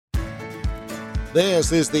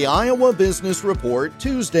This is the Iowa Business Report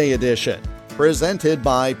Tuesday edition, presented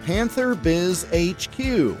by Panther Biz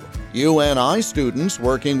HQ. UNI students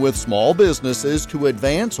working with small businesses to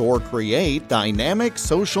advance or create dynamic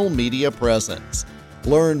social media presence.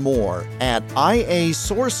 Learn more at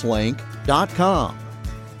iasourcelink.com.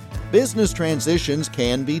 Business transitions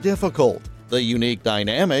can be difficult. The unique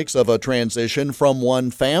dynamics of a transition from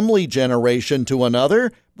one family generation to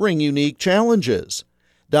another bring unique challenges.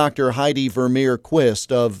 Dr. Heidi Vermeer-Quist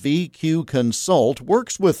of VQ Consult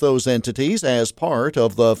works with those entities as part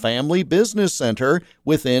of the Family Business Center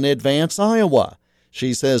within Advance Iowa.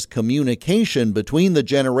 She says communication between the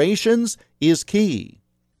generations is key.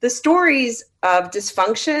 The stories of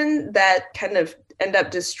dysfunction that kind of end up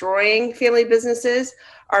destroying family businesses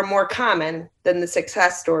are more common than the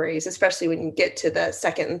success stories, especially when you get to the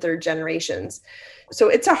second and third generations. So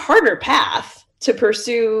it's a harder path to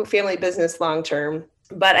pursue family business long-term.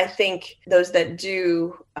 But I think those that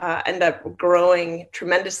do end up growing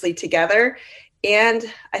tremendously together. And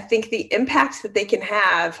I think the impact that they can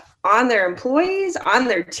have on their employees, on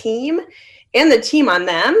their team, and the team on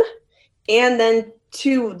them, and then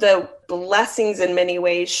to the blessings in many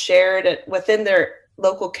ways shared within their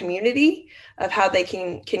local community of how they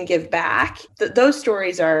can give back. Those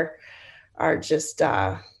stories are just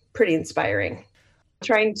pretty inspiring.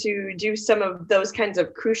 Trying to do some of those kinds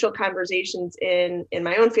of crucial conversations in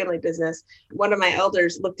my own family business. One of my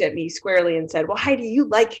elders looked at me squarely and said, "Well, Heidi, you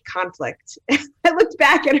like conflict." I looked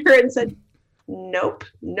back at her and said, Nope,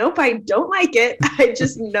 I don't like it. I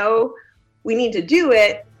just know we need to do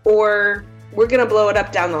it or we're going to blow it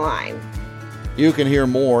up down the line." You can hear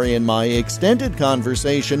more in my extended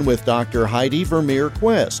conversation with Dr. Heidi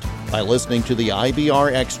Vermeer-Quist by listening to the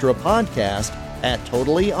IBR Extra podcast at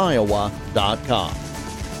totallyiowa.com.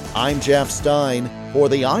 I'm Jeff Stein for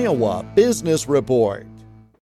the Iowa Business Report.